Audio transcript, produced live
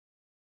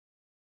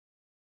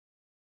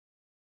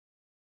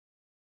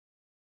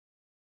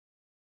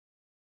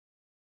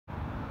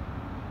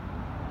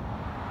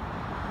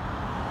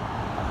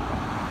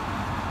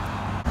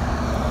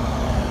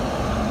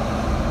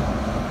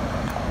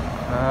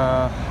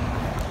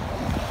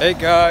Hey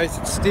guys,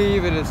 it's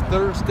Steve. It is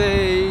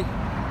Thursday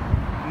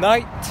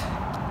night,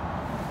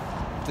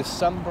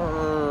 December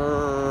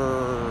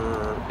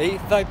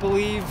 8th, I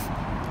believe,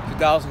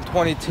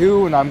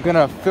 2022, and I'm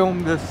gonna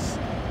film this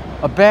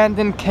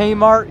abandoned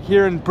Kmart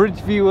here in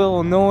Bridgeview,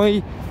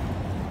 Illinois.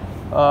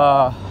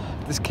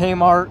 This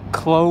Kmart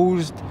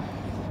closed,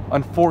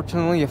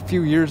 unfortunately, a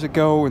few years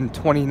ago in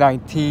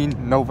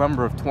 2019,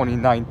 November of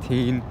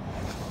 2019.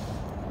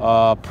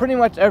 Pretty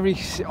much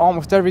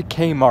almost every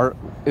Kmart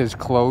is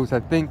closed. I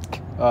think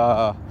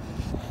I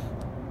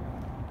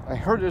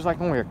heard there's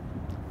only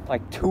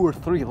like 2 or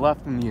 3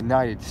 left in the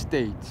United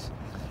States.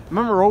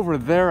 Remember over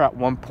there at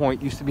one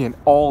point used to be an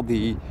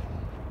Aldi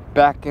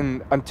back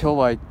in until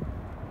like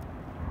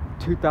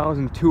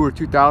 2002 or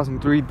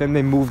 2003. Then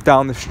they moved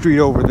down the street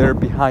over there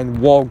behind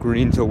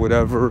Walgreens or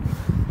whatever.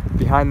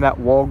 Behind that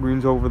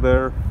Walgreens over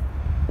there.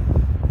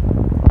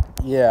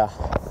 Yeah,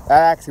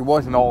 that actually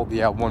was an Aldi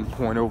at one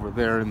point over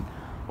there. And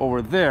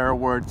over there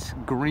where it's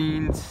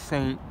Green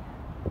St.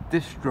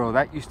 Distro,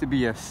 that used to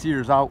be a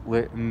Sears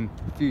outlet, and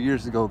a few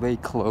years ago they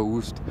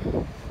closed.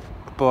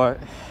 But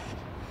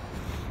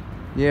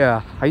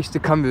yeah, I used to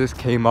come to this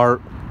Kmart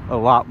a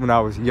lot when I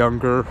was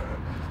younger.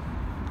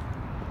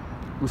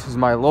 This was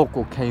my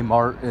local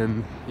Kmart,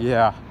 and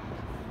yeah,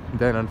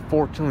 then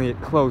unfortunately it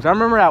closed. I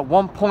remember at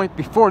one point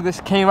before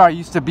this Kmart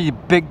used to be a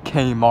big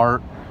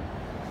Kmart,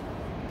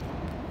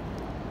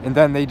 and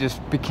then they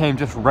just became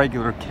just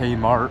regular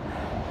Kmart.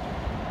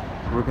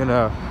 We're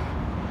gonna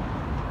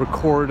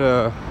record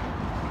the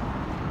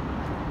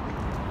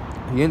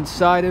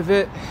inside of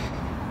it.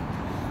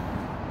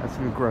 That's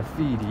some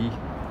graffiti.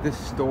 This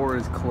store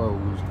is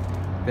closed.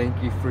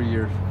 Thank you for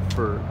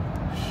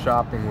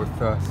shopping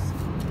with us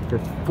for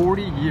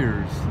 40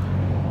 years.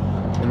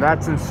 And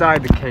that's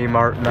inside the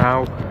Kmart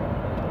now.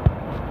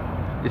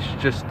 It's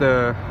just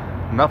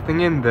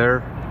nothing in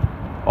there.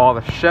 All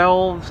the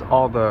shelves,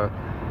 all the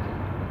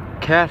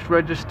cash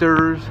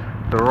registers,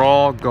 they're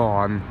all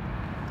gone.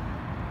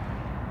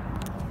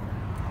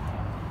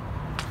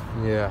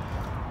 Yeah.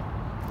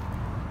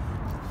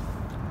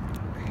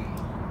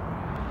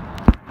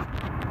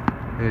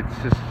 It's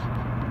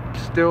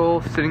just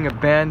still sitting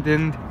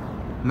abandoned.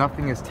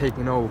 Nothing is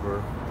taken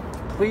over.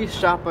 Please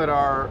shop at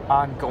our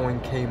ongoing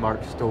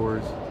Kmart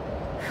stores.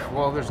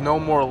 Well, there's no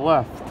more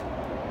left.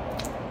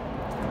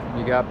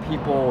 You got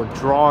people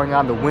drawing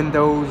on the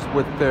windows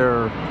with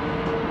their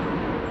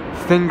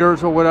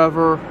fingers or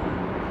whatever.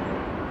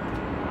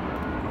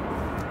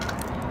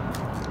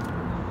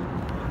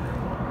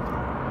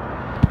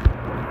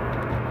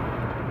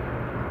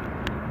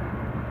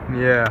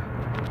 Yeah,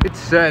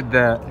 it's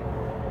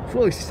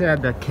really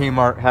sad that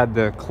Kmart had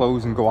to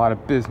close and go out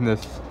of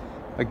business.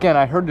 Again,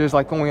 I heard there's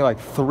only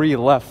 3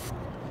 left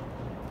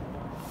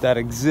that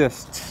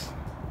exists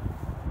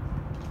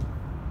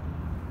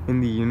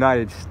in the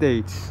United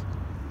States.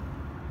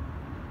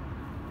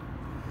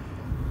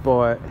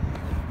 But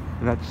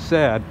and that's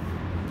sad.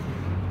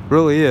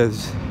 Really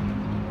is.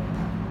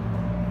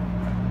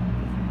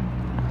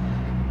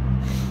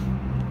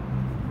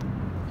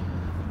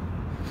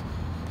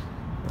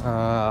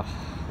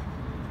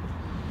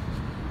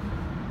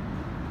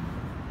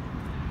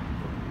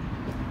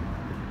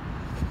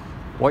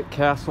 White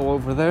Castle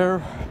over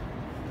there.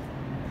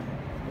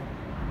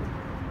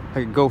 I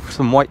could go for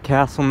some White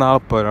Castle now,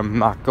 but I'm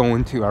not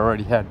going to. I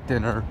already had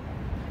dinner.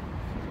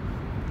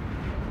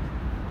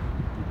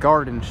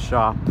 Garden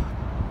shop.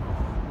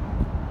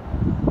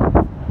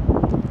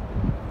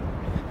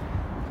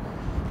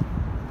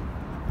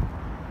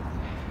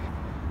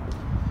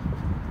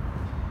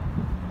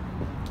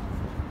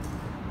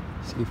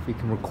 See if we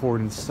can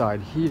record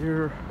inside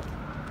here.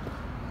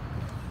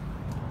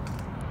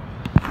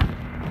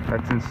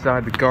 That's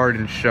inside the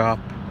garden shop.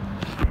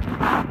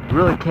 You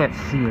really can't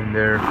see in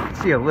there. You can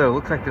see a little.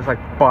 Looks like there's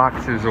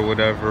boxes or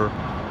whatever.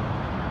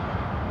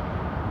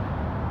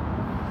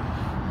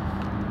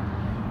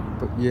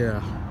 But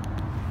yeah.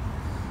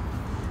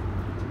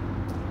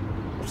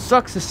 It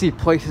sucks to see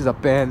places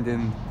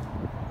abandoned.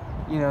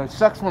 You know, it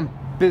sucks when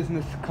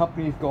business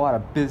companies go out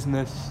of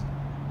business.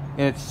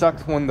 And it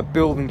sucks when the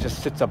building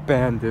just sits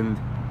abandoned.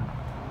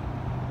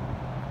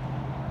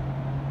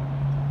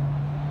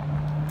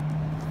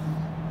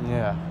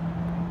 Yeah.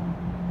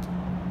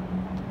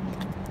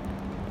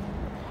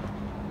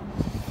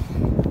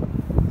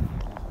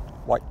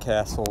 White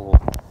Castle.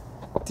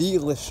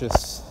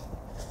 Delicious.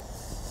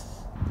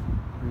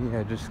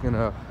 Yeah, just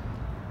gonna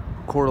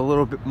record a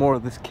little bit more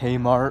of this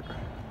Kmart.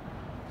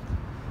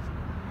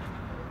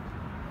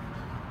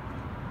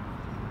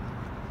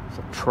 There's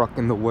a truck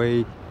in the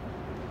way.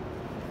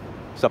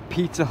 There's a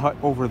Pizza Hut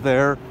over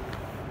there.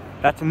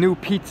 That's a new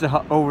Pizza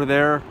Hut over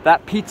there.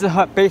 That Pizza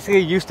Hut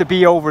basically used to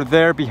be over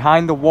there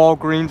behind the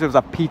Walgreens. There was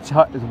a Pizza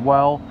Hut as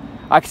well.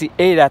 I actually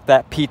ate at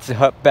that Pizza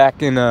Hut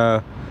back in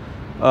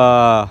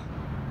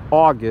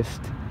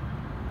August.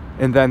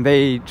 And then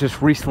they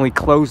just recently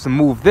closed and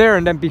moved there.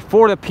 And then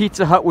before the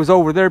Pizza Hut was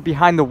over there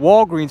behind the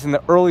Walgreens in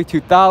the early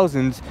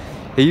 2000s,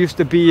 it used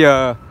to be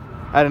at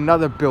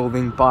another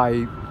building by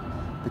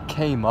the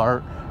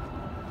Kmart.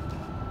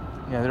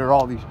 Yeah, there are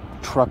all these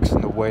trucks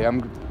in the way.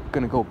 I'm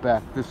gonna go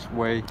back this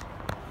way.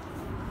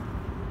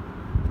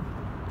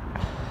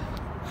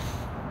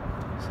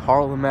 It's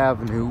Harlem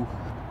Avenue.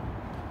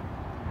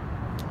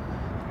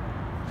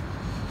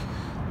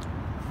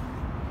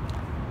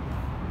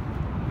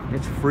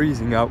 It's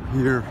freezing out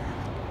here.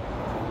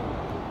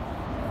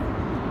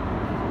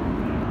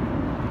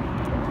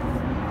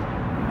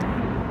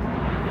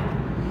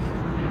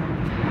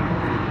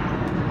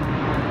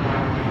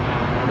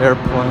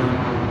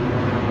 Airplane.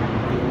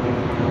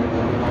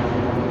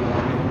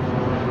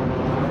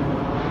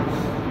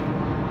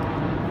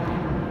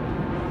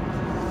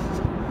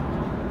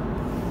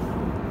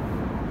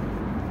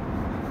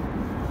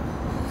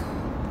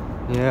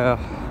 Yeah.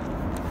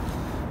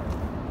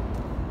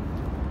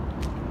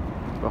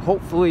 But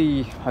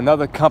hopefully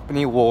another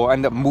company will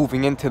end up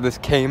moving into this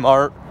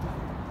Kmart.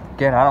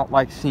 Again, I don't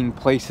like seeing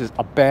places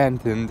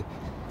abandoned.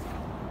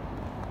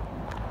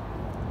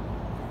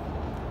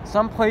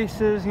 Some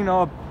places, you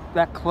know,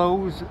 that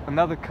close,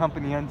 another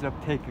company ends up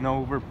taking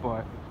over,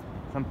 but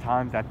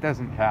sometimes that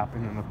doesn't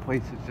happen and the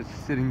place is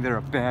just sitting there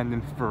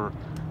abandoned for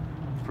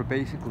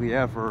basically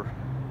ever.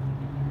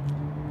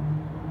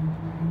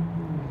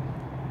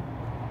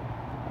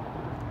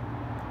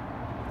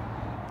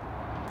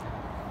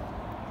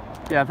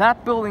 Yeah,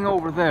 that building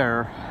over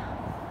there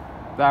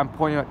that I'm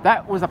pointing at,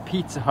 that was a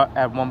Pizza Hut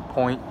at one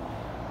point.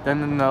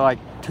 Then in the like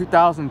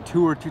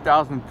 2002 or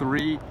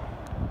 2003,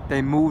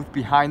 they moved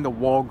behind the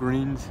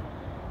Walgreens,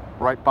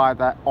 right by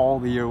that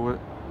Aldi,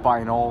 by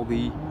an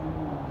Aldi.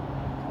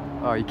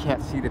 You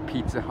can't see the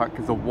Pizza Hut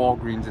because the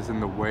Walgreens is in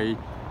the way.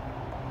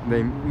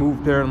 They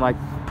moved there in like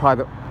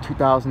probably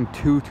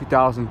 2002,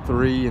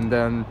 2003, and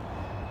then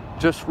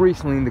just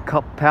recently, in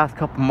the past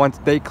couple months,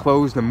 they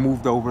closed and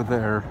moved over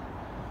there.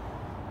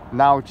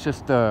 Now it's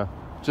just a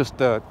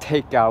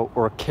takeout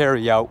or a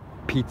carry-out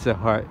Pizza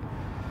Hut.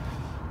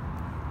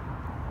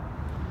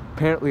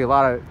 Apparently, a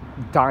lot of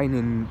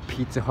dine-in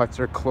Pizza Huts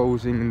are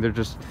closing, and they're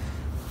just,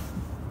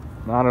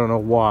 I don't know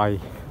why,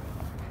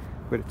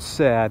 but it's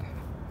sad.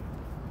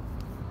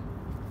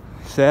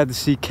 Sad to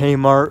see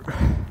Kmart.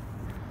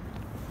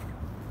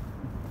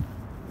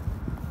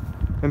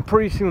 And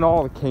pretty soon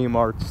all the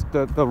Kmarts,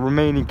 the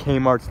remaining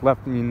Kmarts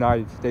left in the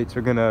United States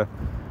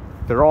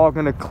they're all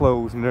gonna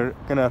close and they're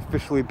gonna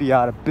officially be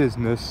out of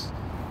business.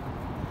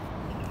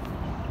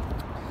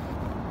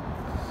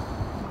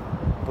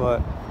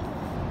 But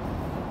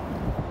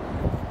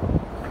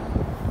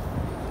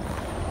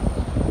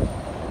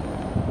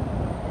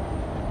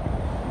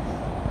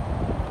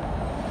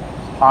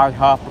I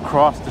hop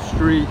across the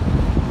street.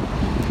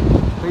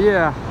 But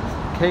yeah,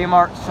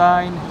 Kmart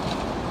sign.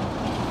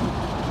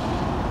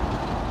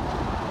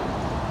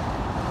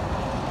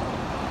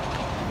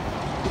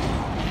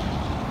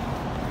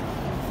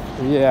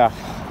 Yeah.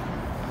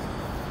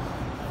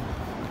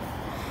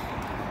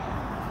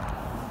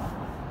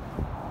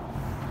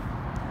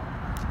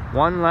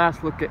 One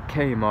last look at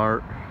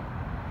Kmart.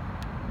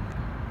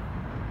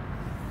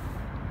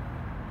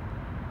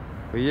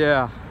 But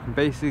yeah,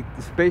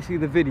 it's basically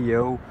the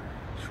video.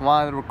 Just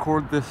wanted to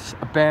record this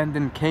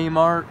abandoned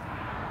Kmart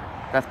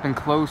that's been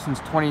closed since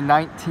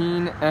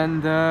 2019,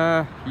 and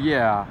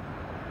yeah.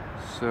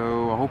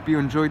 So I hope you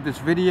enjoyed this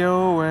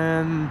video,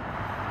 and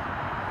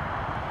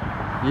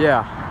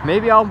yeah.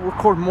 Maybe I'll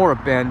record more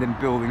abandoned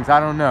buildings. I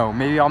don't know.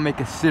 Maybe I'll make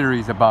a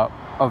series of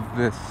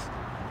this.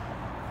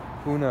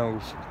 Who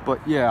knows? But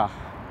yeah.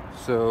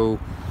 So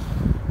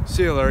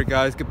see you later,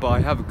 guys.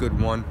 Goodbye. Have a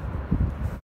good one.